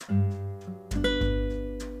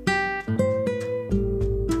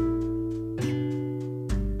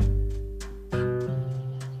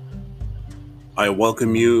I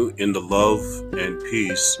welcome you in the love and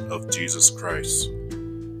peace of Jesus Christ,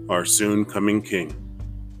 our soon coming King.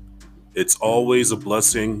 It's always a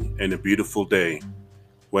blessing and a beautiful day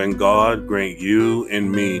when God grant you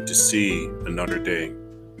and me to see another day.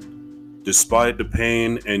 Despite the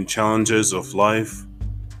pain and challenges of life,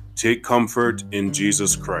 take comfort in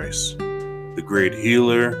Jesus Christ, the great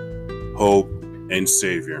healer, hope, and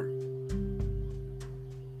Savior.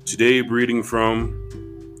 Today, reading from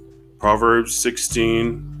Proverbs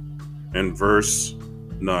 16 and verse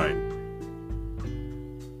 9.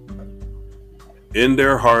 In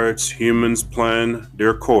their hearts humans plan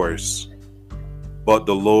their course, but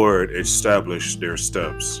the Lord established their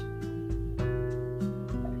steps.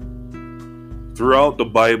 Throughout the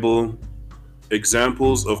Bible,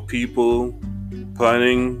 examples of people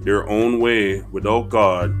planning their own way without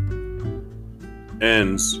God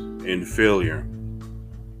ends in failure.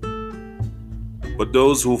 But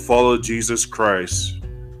those who follow Jesus Christ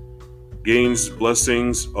gains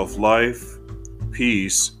blessings of life,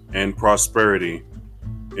 peace, and prosperity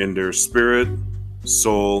in their spirit,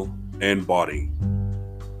 soul, and body.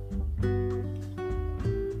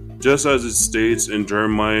 Just as it states in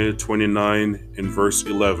Jeremiah 29 in verse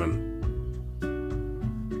 11,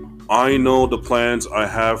 I know the plans I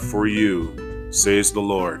have for you, says the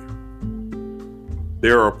Lord.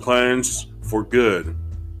 There are plans for good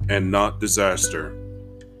and not disaster,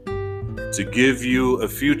 to give you a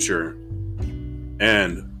future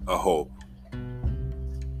and a hope.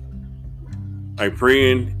 I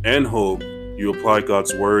pray and hope you apply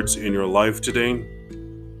God's words in your life today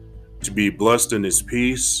to be blessed in His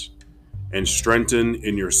peace and strengthened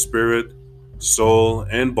in your spirit, soul,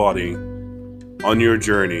 and body on your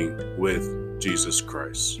journey with Jesus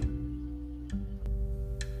Christ.